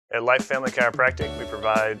At Life Family Chiropractic, we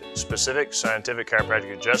provide specific scientific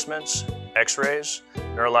chiropractic adjustments, x-rays,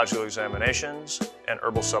 neurological examinations, and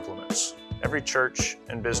herbal supplements. Every church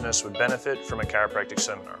and business would benefit from a chiropractic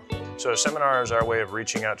seminar. So a seminar is our way of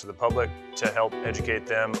reaching out to the public to help educate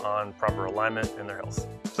them on proper alignment in their health.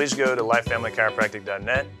 Please go to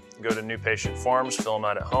lifefamilychiropractic.net, go to new patient forms, fill them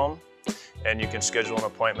out at home, and you can schedule an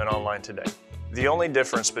appointment online today. The only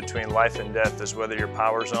difference between life and death is whether your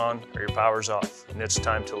power's on or your power's off, and it's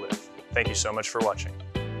time to live. Thank you so much for watching.